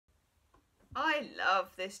I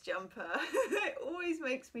love this jumper. It always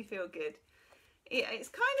makes me feel good. It's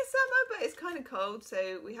kind of summer, but it's kind of cold,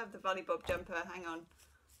 so we have the Volley Bob jumper. Hang on.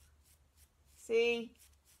 See?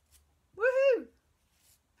 Woohoo!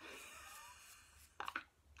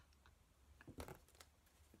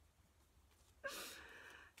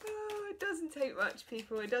 Oh, it doesn't take much,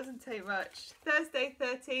 people. It doesn't take much. Thursday,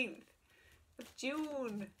 13th of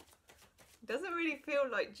June. It doesn't really feel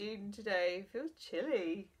like June today. It feels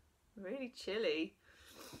chilly. Really chilly.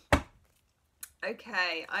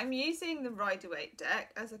 Okay, I'm using the Rider-Waite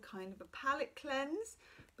deck as a kind of a palette cleanse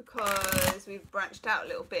because we've branched out a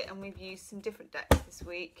little bit and we've used some different decks this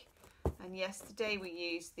week. And yesterday we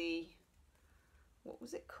used the, what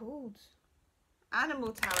was it called?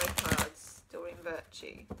 Animal Tarot cards, Doreen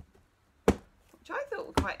Virtue, which I thought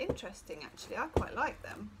were quite interesting actually. I quite like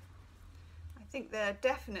them. I think they're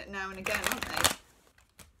definite now and again, aren't they?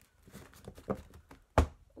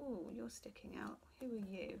 Ooh, you're sticking out. Who are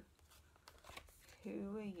you?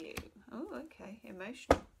 Who are you? Oh, okay,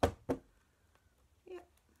 emotional. Yep,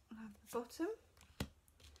 I'll have the bottom.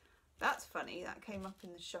 That's funny, that came up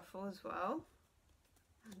in the shuffle as well.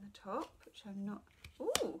 And the top, which I'm not...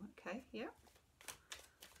 Ooh, okay, yep.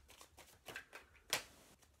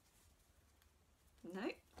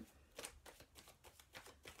 Nope.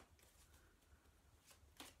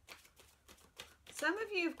 Some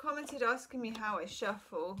of you have commented asking me how I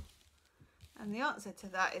shuffle, and the answer to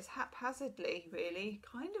that is haphazardly, really,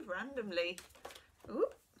 kind of randomly.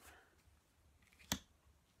 Ooh.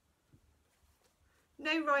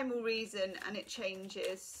 No rhyme or reason, and it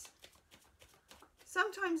changes.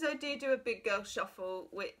 Sometimes I do a big girl shuffle,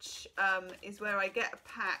 which is where I get a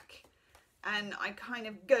pack and I kind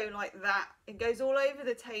of go like that. It goes all over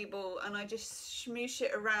the table and I just smoosh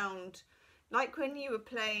it around. Like when you were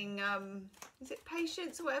playing, is it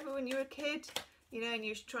Patience or whatever when you were a kid? You know, and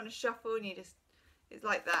you're trying to shuffle and you just, it's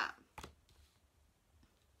like that.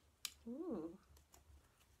 Ooh.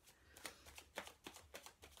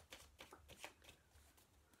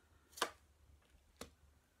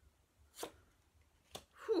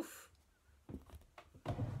 Whew.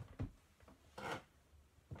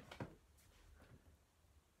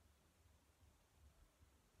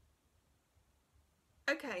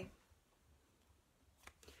 Okay.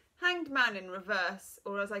 Hanged Man in reverse,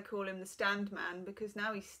 or as I call him, the stand man, because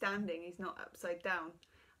now he's standing, he's not upside down.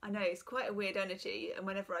 I know, it's quite a weird energy, and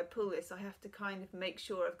whenever I pull this, I have to kind of make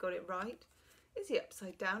sure I've got it right. Is he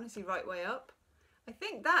upside down? Is he right way up? I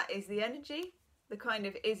think that is the energy. The kind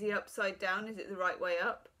of, is he upside down? Is it the right way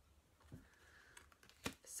up?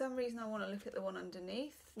 For some reason I want to look at the one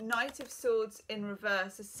underneath. Knight of Swords in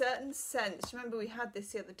reverse. A certain sense, remember we had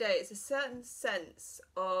this the other day, it's a certain sense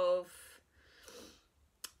of...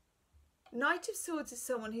 Knight of Swords is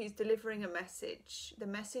someone who's delivering a message. The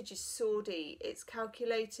message is swordy. It's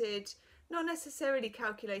calculated, not necessarily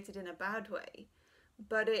calculated in a bad way,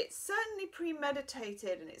 but it's certainly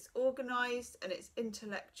premeditated and it's organised and it's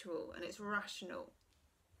intellectual and it's rational.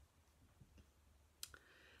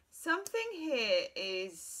 Something here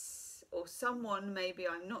is, or someone maybe,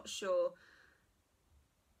 I'm not sure,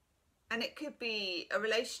 and it could be a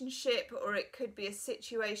relationship or it could be a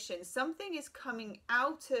situation. Something is coming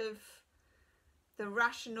out of the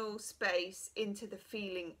rational space into the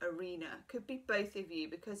feeling arena. Could be both of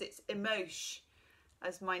you because it's emotion,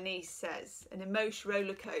 as my niece says. An emotion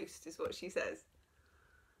roller coaster is what she says.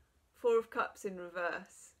 Four of Cups in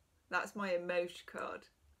reverse. That's my emotion card.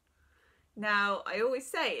 Now, I always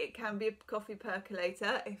say it can be a coffee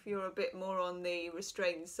percolator if you're a bit more on the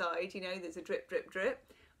restrained side, you know, there's a drip, drip,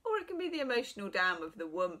 drip. Or it can be the emotional dam of the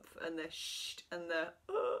woomph and the shh and the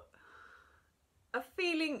a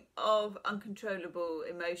feeling of uncontrollable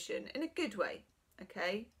emotion in a good way,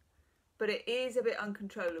 okay? But it is a bit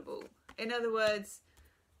uncontrollable. In other words,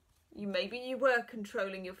 maybe you were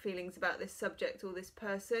controlling your feelings about this subject or this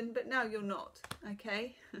person, but now you're not,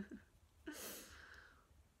 okay?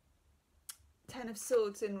 Ten of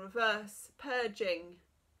Swords in reverse, purging.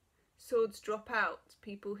 Swords drop out,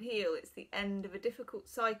 people heal. It's the end of a difficult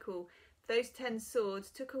cycle. Those 10 swords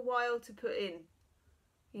took a while to put in.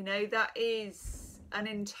 You know, that is an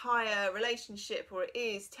entire relationship, or it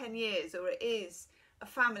is 10 years, or it is a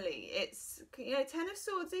family. It's, you know, 10 of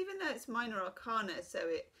Swords, even though it's minor arcana, so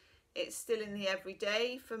it's still in the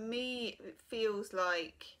everyday. For me, it feels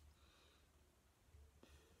like...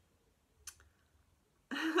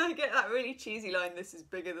 I get that really cheesy line, this is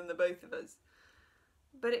bigger than the both of us.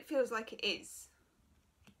 But it feels like it is.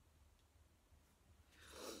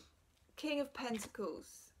 King of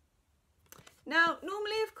Pentacles. Now,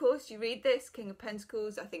 normally, of course, you read this, King of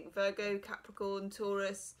Pentacles, I think Virgo, Capricorn,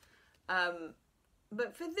 Taurus,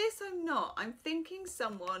 But for this, I'm not. I'm thinking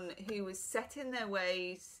someone who was set in their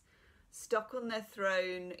ways, stuck on their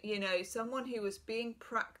throne, you know, someone who was being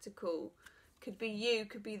practical. Could be you,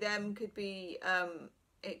 could be them, could be,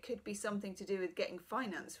 it could be something to do with getting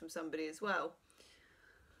finance from somebody as well.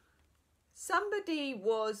 Somebody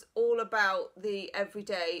was all about the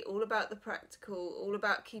everyday, all about the practical, all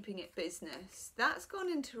about keeping it business. That's gone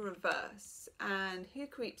into reverse. And who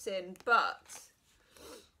creeps in but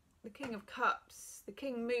the King of Cups? The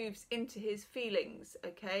King moves into his feelings,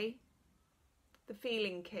 okay? The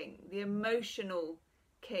feeling king, the emotional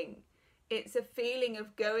king. It's a feeling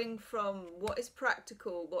of going from what is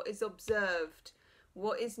practical, what is observed,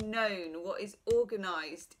 what is known, what is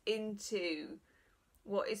organised, into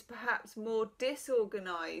what is perhaps more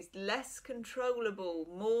disorganised, less controllable,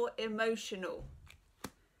 more emotional.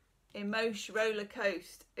 Emotion roller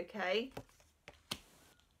coast, okay?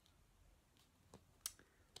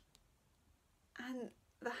 And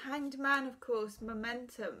the Hanged Man, of course,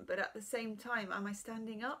 momentum, but at the same time, am I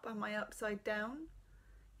standing up? Am I upside down?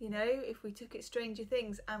 You know, if we took it Stranger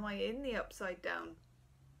Things, am I in the upside down?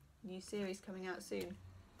 New series coming out soon.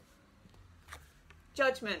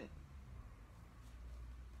 Judgment.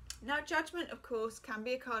 Now, Judgment, of course, can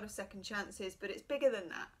be a card of second chances, but it's bigger than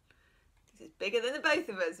that. This is bigger than the both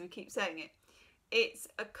of us, we keep saying it. It's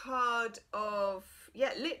a card of,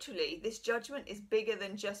 yeah, literally, this judgment is bigger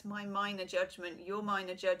than just my minor judgment, your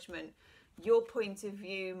minor judgment, your point of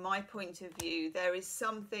view, my point of view. There is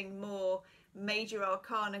something more major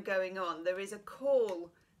arcana going on. There is a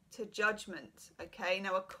call to judgment, okay?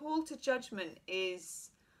 Now, a call to judgment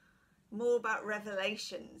is more about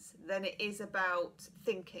revelations than it is about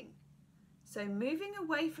thinking. So moving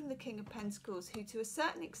away from the King of Pentacles, who to a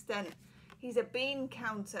certain extent, he's a bean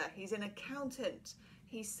counter, he's an accountant,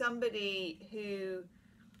 he's somebody who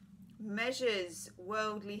measures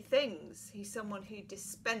worldly things, he's someone who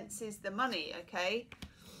dispenses the money, okay?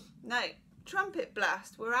 Now, trumpet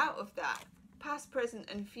blast, we're out of that. Past, present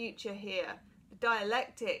and future here. The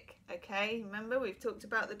dialectic, okay? Remember, we've talked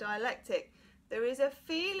about the dialectic. There is a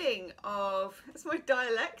feeling of, that's my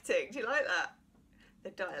dialectic, do you like that?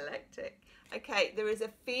 The dialectic. Okay, there is a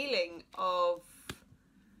feeling of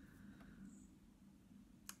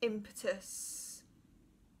impetus.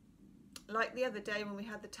 Like the other day when we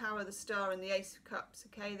had the Tower, the Star and the Ace of Cups,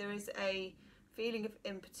 okay? There is a feeling of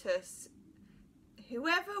impetus.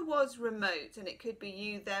 Whoever was remote, and it could be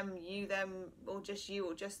you, them, or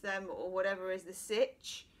just them, or whatever is the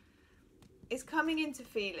sitch, is coming into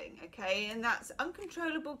feeling, okay? And that's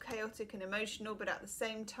uncontrollable, chaotic and emotional, but at the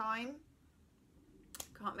same time,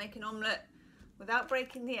 can't make an omelette without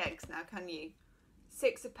breaking the eggs now, can you?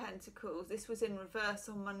 Six of Pentacles, this was in reverse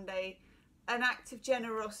on Monday, an act of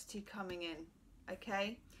generosity coming in,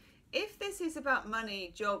 okay? If this is about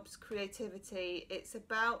money, jobs, creativity, it's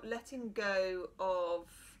about letting go of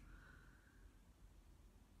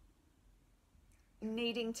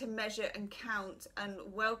needing to measure and count and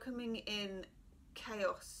welcoming in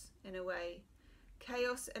chaos in a way.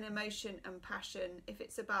 Chaos and emotion and passion. If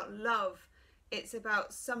it's about love, it's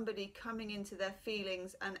about somebody coming into their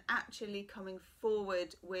feelings and actually coming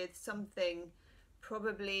forward with something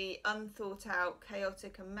probably unthought out,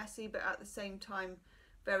 chaotic and messy, but at the same time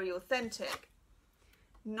very authentic.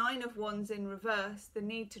 Nine of Wands in reverse, the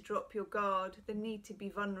need to drop your guard, the need to be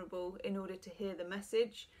vulnerable in order to hear the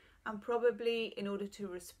message and probably in order to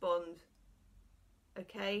respond.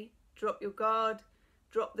 Okay, drop your guard,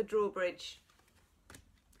 drop the drawbridge.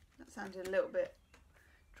 That sounded a little bit,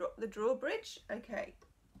 drop the drawbridge, okay.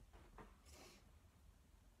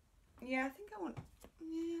 Yeah, I think I want,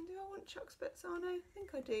 yeah, do I want Chuck Spezzano? I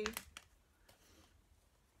think I do.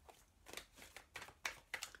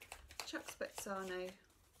 Chuck Spezzano.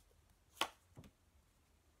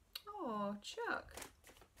 Oh, Chuck.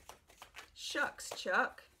 Shucks,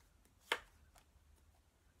 Chuck.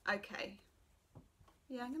 Okay.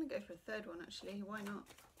 Yeah, I'm going to go for a third one actually. Why not?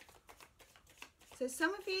 So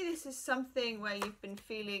some of you, this is something where you've been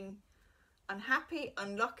feeling unhappy,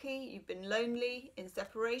 unlucky, you've been lonely, in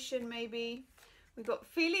separation maybe. We've got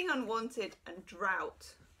feeling unwanted and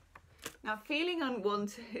drought. Now, feeling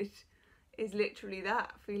unwanted is literally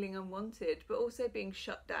that, feeling unwanted, but also being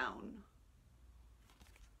shut down.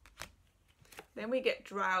 Then we get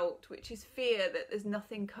drought, which is fear that there's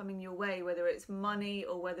nothing coming your way, whether it's money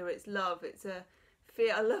or whether it's love. It's a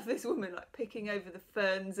fear. I love this woman, like picking over the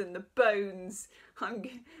ferns and the bones. I'm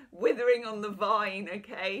withering on the vine,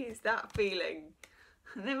 okay? It's that feeling.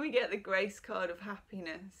 And then we get the Grace card of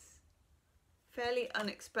happiness. Fairly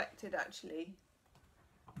unexpected, actually.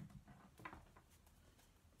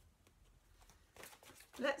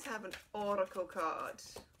 Let's have an oracle card.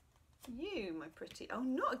 You, my pretty. Oh,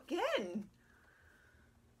 not again.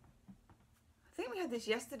 I think we had this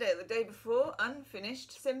yesterday or the day before.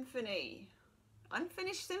 Unfinished symphony.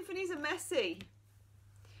 Unfinished symphonies are messy.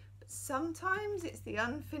 But sometimes it's the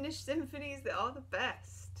unfinished symphonies that are the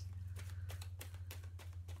best.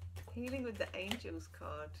 Healing with the Angels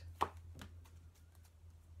card.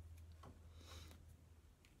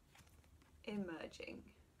 Emerging.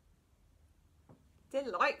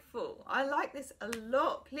 Delightful. I like this a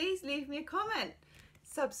lot. Please leave me a comment.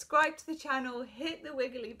 Subscribe to the channel, hit the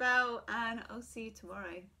wiggly bell, and I'll see you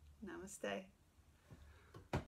tomorrow. Namaste.